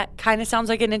think that kind of sounds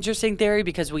like an interesting theory,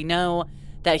 because we know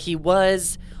that he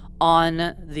was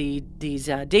on these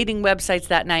dating websites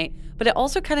that night, but it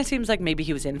also kind of seems like maybe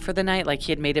he was in for the night, like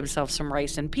he had made himself some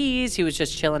rice and peas, he was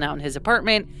just chilling out in his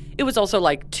apartment. It was also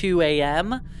like 2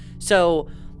 a.m., so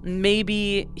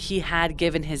maybe he had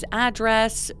given his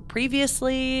address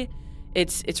previously.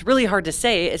 It's really hard to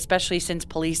say, especially since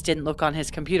police didn't look on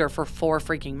his computer for 4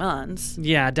 freaking months.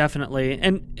 Yeah, definitely.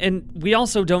 And we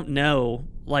also don't know,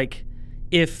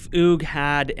 if Oog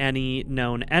had any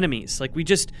known enemies.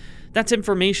 That's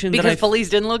information because police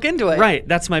didn't look into it. Right,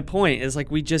 that's my point, is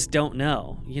we just don't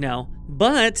know,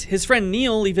 But his friend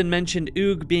Neil even mentioned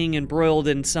Oog being embroiled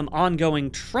in some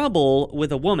ongoing trouble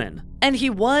with a woman. And he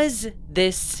was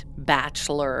this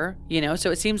bachelor,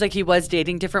 so it seems like he was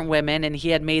dating different women, and he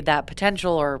had made that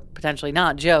potential or potentially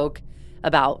not joke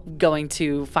about going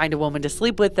to find a woman to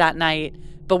sleep with that night.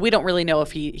 But we don't really know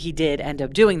if he did end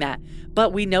up doing that.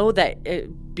 But we know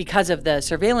that because of the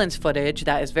surveillance footage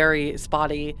that is very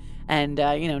spotty and,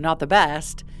 not the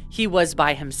best, he was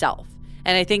by himself.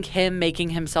 And I think him making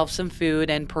himself some food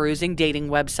and perusing dating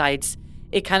websites,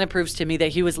 it kind of proves to me that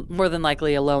he was more than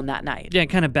likely alone that night. Yeah, it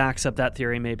kind of backs up that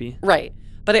theory, maybe. Right.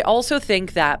 But I also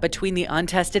think that between the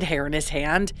untested hair in his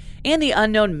hand and the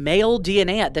unknown male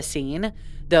DNA at the scene,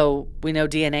 though we know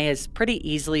DNA is pretty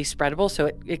easily spreadable,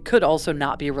 so it could also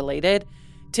not be related,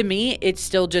 to me, it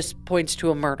still just points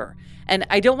to a murder. And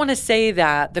I don't want to say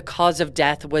that the cause of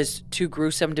death was too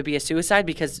gruesome to be a suicide,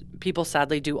 because people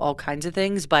sadly do all kinds of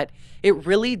things, but it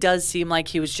really does seem like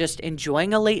he was just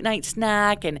enjoying a late night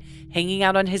snack and hanging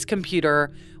out on his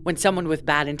computer when someone with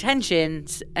bad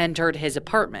intentions entered his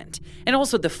apartment. And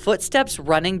also the footsteps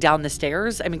running down the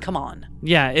stairs. I mean, come on.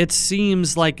 Yeah, it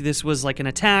seems like this was like an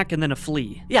attack and then a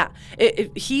flee. Yeah,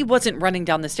 he wasn't running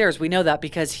down the stairs. We know that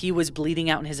because he was bleeding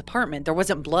out in his apartment. There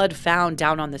wasn't blood found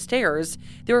down on the stairs.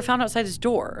 They were found outside his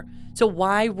door. So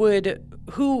why would,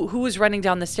 who was running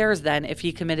down the stairs then if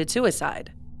he committed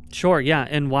suicide? Sure, yeah.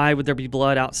 And why would there be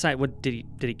blood outside? Did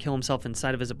he kill himself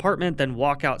inside of his apartment, then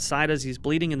walk outside as he's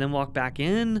bleeding and then walk back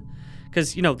in?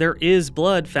 Because, there is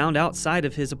blood found outside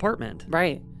of his apartment.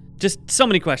 Right. Just so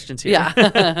many questions here.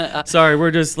 Yeah. Sorry,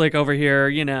 we're just like over here,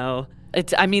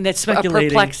 It's a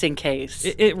perplexing case.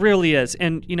 It really is.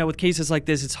 And, with cases like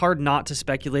this, it's hard not to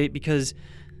speculate because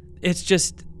it's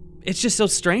just so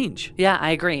strange. Yeah,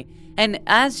 I agree. And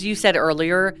as you said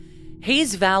earlier,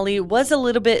 Hayes Valley was a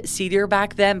little bit seedier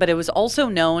back then, but it was also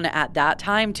known at that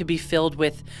time to be filled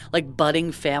with like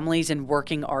budding families and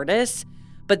working artists.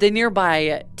 But the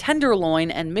nearby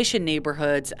Tenderloin and Mission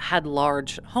neighborhoods had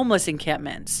large homeless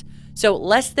encampments. So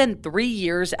less than 3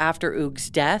 years after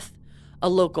Oog's death, a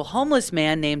local homeless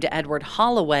man named Edward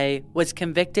Holloway was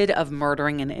convicted of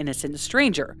murdering an innocent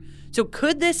stranger. So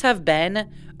could this have been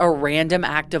a random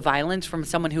act of violence from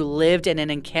someone who lived in an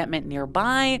encampment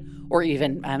nearby? Or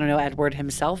even, Edward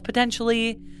himself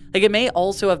potentially? Like, it may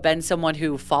also have been someone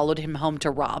who followed him home to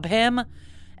rob him.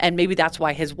 And maybe that's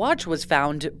why his watch was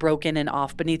found broken and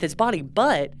off beneath his body.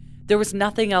 But there was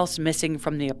nothing else missing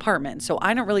from the apartment. So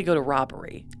I don't really go to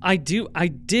robbery. I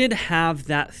did have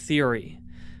that theory.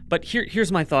 But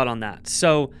here's my thought on that.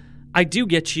 So I do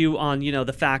get you on,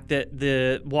 the fact that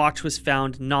the watch was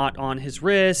found not on his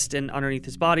wrist and underneath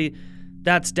his body.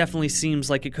 That definitely seems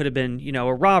like it could have been,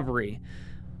 a robbery.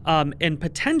 And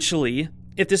potentially,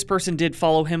 if this person did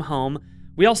follow him home,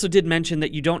 we also did mention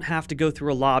that you don't have to go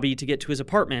through a lobby to get to his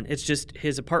apartment. It's just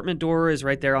his apartment door is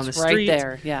right there on the street. Right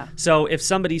there, yeah. So if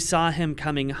somebody saw him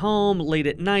coming home late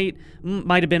at night,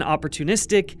 might have been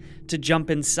opportunistic to jump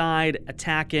inside,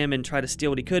 attack him, and try to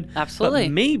steal what he could. Absolutely.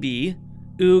 But maybe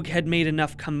Oog had made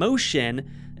enough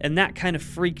commotion, and that kind of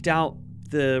freaked out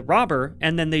the robber,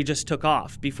 and then they just took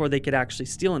off before they could actually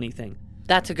steal anything.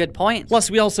 That's a good point. Plus,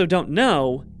 we also don't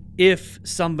know if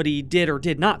somebody did or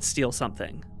did not steal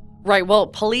something. Right. Well,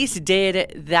 police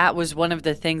did. That was one of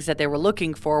the things that they were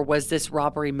looking for, was this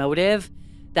robbery motive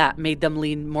that made them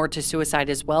lean more to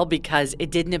suicide as well, because it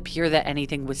didn't appear that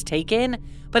anything was taken.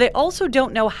 But I also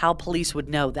don't know how police would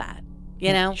know that,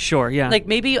 Sure, yeah. Like,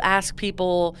 maybe you ask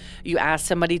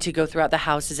somebody to go throughout the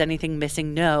house, is anything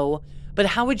missing? No. But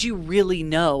how would you really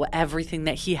know everything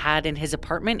that he had in his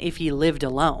apartment if he lived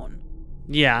alone?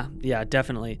 Yeah,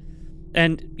 definitely.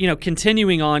 And,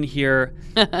 continuing on here,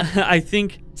 I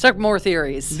think... Start more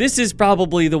theories. This is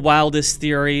probably the wildest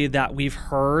theory that we've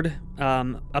heard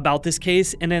about this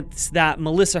case, and it's that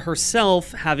Melissa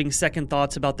herself, having second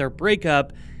thoughts about their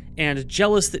breakup and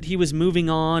jealous that he was moving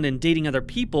on and dating other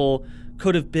people,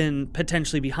 could have been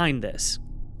potentially behind this.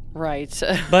 Right.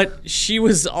 But she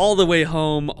was all the way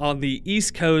home on the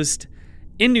East Coast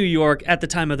in New York at the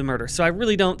time of the murder. So I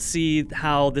really don't see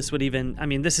how this would even...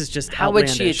 this is just how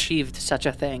outlandish. Would she achieve such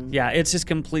a thing? Yeah, it's just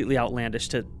completely outlandish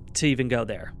to even go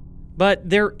there. But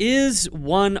there is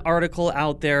one article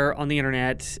out there on the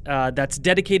internet that's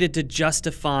dedicated to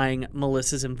justifying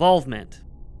Melissa's involvement.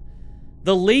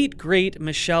 The late, great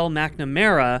Michelle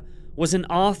McNamara was an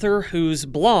author whose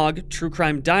blog, True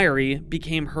Crime Diary,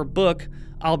 became her book,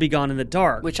 I'll Be Gone in the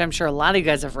Dark. Which I'm sure a lot of you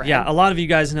guys have read. Yeah, a lot of you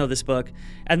guys know this book.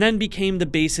 And then became the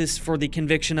basis for the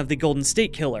conviction of the Golden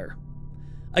State Killer.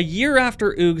 A year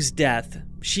after Oog's death,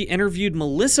 she interviewed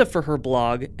Melissa for her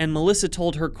blog, and Melissa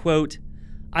told her, quote,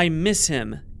 "I miss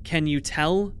him. Can you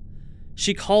tell?"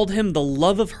 She called him the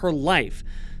love of her life.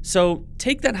 So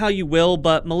take that how you will,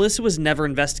 but Melissa was never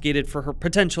investigated for her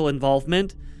potential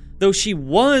involvement, though she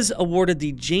was awarded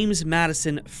the James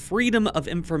Madison Freedom of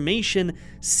Information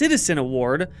Citizen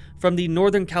Award from the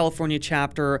Northern California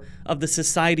chapter of the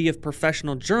Society of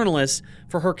Professional Journalists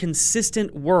for her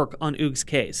consistent work on Oog's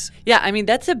case. Yeah,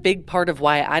 that's a big part of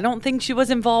why I don't think she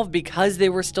was involved, because they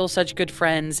were still such good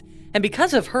friends. And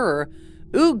because of her,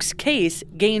 Oog's case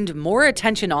gained more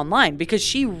attention online because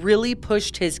she really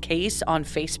pushed his case on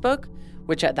Facebook,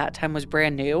 which at that time was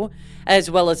brand new,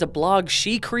 as well as a blog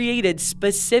she created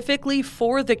specifically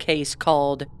for the case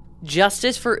called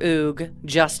Justice for Oog,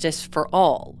 Justice for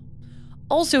All.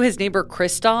 Also, his neighbor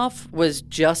Christoph was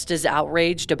just as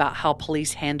outraged about how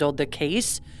police handled the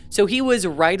case, so he was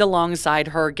right alongside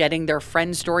her, getting their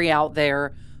friend story out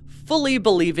there fully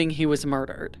believing he was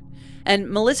murdered. And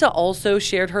Melissa also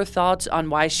shared her thoughts on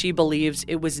why she believes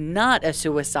it was not a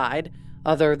suicide,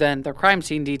 other than the crime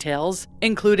scene details,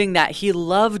 including that he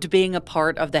loved being a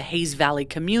part of the Hayes Valley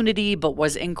community, but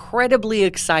was incredibly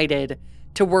excited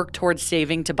to work towards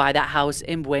saving to buy that house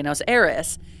in Buenos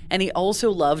Aires, and he also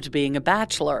loved being a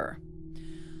bachelor.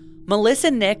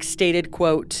 Melissa Nix stated,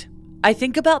 quote, "I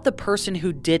think about the person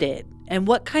who did it and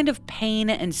what kind of pain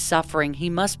and suffering he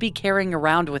must be carrying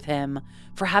around with him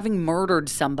for having murdered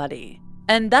somebody.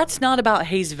 And that's not about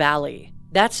Hayes Valley.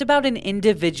 That's about an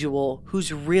individual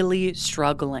who's really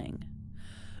struggling.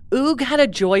 Oog had a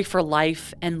joy for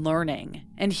life and learning,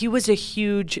 and he was a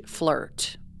huge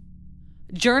flirt."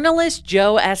 Journalist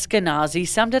Joe Eskenazi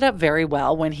summed it up very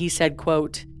well when he said,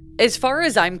 quote, "As far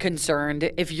as I'm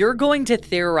concerned, if you're going to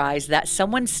theorize that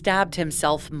someone stabbed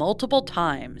himself multiple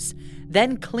times,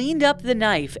 then cleaned up the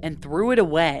knife and threw it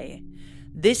away,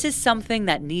 this is something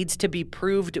that needs to be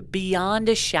proved beyond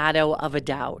a shadow of a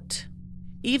doubt."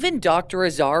 Even Dr.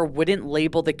 Azar wouldn't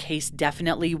label the case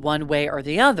definitely one way or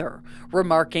the other,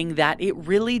 remarking that it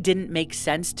really didn't make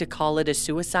sense to call it a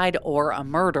suicide or a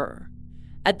murder.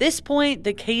 At this point,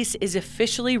 the case is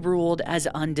officially ruled as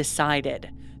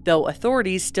undecided, though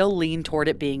authorities still lean toward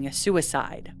it being a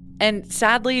suicide. And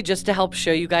sadly, just to help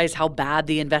show you guys how bad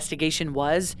the investigation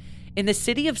was, in the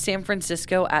city of San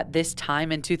Francisco at this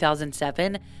time in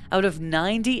 2007, out of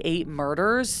 98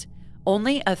 murders,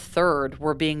 only a third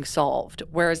were being solved,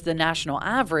 whereas the national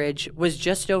average was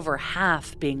just over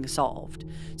half being solved.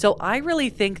 So I really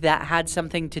think that had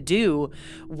something to do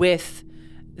with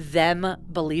them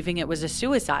believing it was a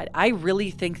suicide. I really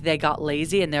think they got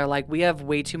lazy and they're like, we have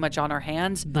way too much on our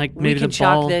hands. Like maybe we can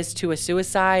chalk this to a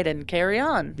suicide and carry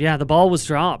on. Yeah, the ball was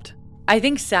dropped. I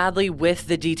think sadly with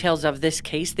the details of this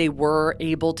case, they were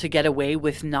able to get away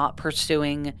with not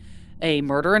pursuing a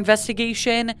murder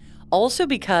investigation. Also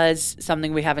because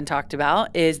something we haven't talked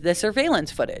about is the surveillance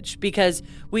footage, because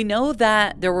we know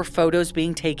that there were photos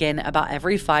being taken about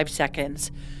every 5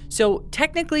 seconds. So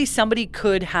technically somebody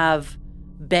could have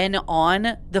been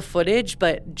on the footage,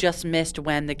 but just missed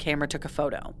when the camera took a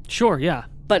photo. Sure, yeah.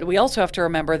 But we also have to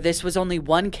remember this was only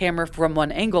one camera from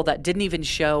one angle that didn't even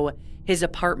show his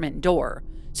apartment door.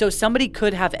 So somebody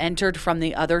could have entered from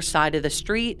the other side of the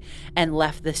street and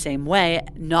left the same way,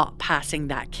 not passing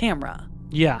that camera.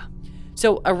 Yeah.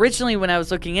 So originally when I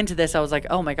was looking into this, I was like,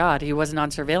 oh my God, he wasn't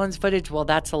on surveillance footage? Well,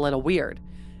 that's a little weird.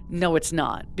 No, it's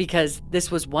not, because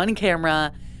this was one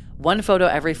camera, one photo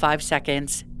every 5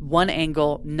 seconds, one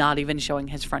angle, not even showing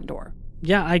his front door.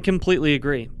 Yeah, I completely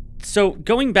agree. So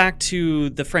going back to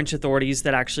the French authorities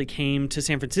that actually came to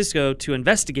San Francisco to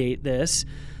investigate this,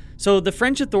 so the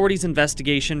French authorities'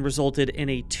 investigation resulted in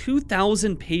a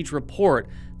 2,000-page report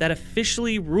that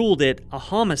officially ruled it a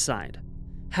homicide.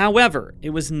 However, it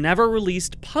was never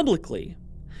released publicly.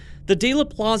 The De La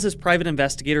Plaza's private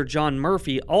investigator, John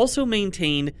Murphy, also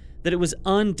maintained that it was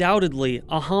undoubtedly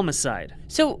a homicide.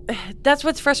 So that's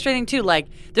what's frustrating too. Like,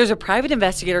 there's a private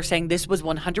investigator saying this was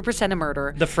 100% a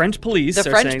murder. The French police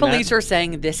are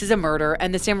saying this is a murder,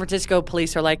 and the San Francisco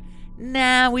police are like,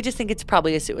 nah, we just think it's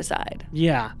probably a suicide.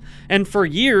 Yeah. And for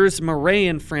years, Murray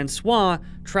and Francois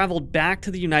traveled back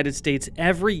to the United States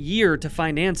every year to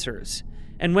find answers,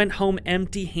 and went home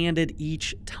empty-handed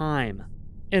each time.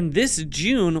 And this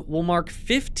June will mark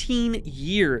 15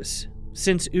 years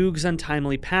since Oog's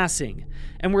untimely passing,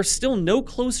 and we're still no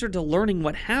closer to learning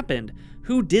what happened,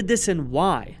 who did this and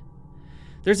why.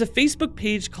 There's a Facebook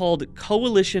page called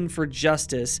Coalition for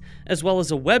Justice, as well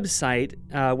as a website,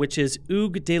 which is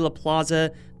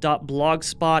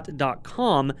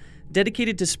oogdelaplaza.blogspot.com,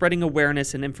 dedicated to spreading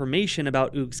awareness and information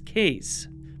about Oog's case.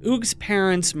 Oog's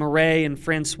parents, Murray and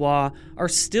Francois, are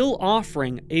still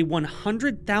offering a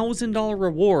 $100,000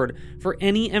 reward for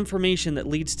any information that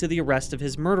leads to the arrest of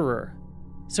his murderer.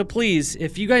 So please,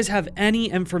 if you guys have any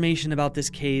information about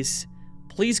this case,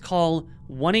 please call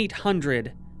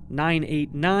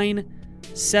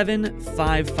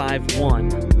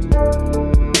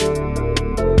 1-800-989-7551.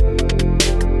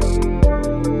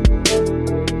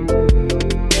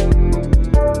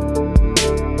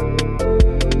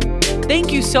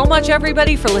 Thank you so much,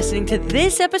 everybody, for listening to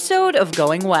this episode of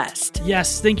Going West.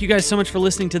 Yes, thank you guys so much for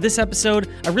listening to this episode.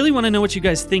 I really want to know what you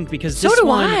guys think, because so this do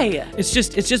one, I. It's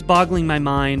just boggling my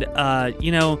mind.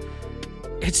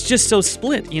 It's just so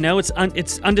split.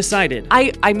 It's undecided.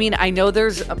 I mean, I know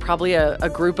there's probably a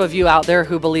group of you out there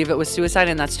who believe it was suicide,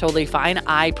 and that's totally fine.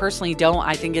 I personally don't.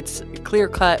 I think it's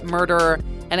clear-cut murder.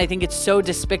 And I think it's so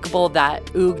despicable that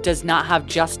Oog does not have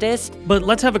justice. But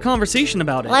let's have a conversation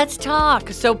about it. Let's talk.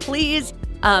 So please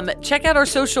Check out our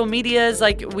social medias.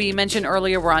 Like we mentioned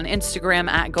earlier, we're on Instagram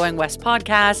at Going West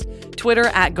Podcast, Twitter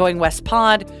at Going West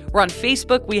Pod. We're on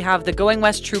Facebook. We have the Going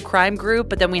West True Crime group,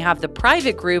 but then we have the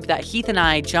private group that Heath and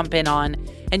I jump in on.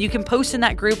 And you can post in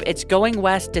that group. It's Going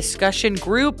West Discussion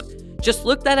Group. Just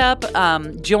look that up,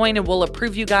 join, and we'll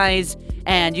approve you guys.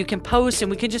 And you can post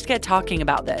and we can just get talking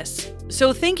about this.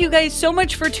 So thank you guys so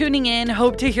much for tuning in.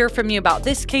 Hope to hear from you about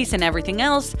this case and everything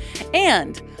else.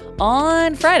 And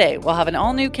on Friday, we'll have an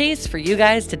all-new case for you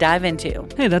guys to dive into.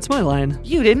 Hey, that's my line.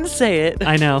 You didn't say it.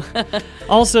 I know.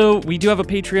 Also, we do have a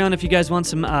Patreon if you guys want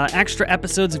some extra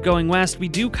episodes of Going West. We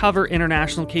do cover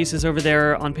international cases over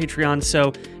there on Patreon,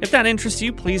 so if that interests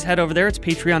you, please head over there. It's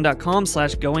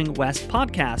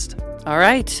patreon.com/goingwestpodcast. All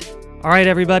right. All right,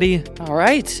 everybody. All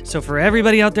right. So for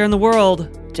everybody out there in the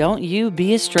world, don't you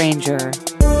be a stranger.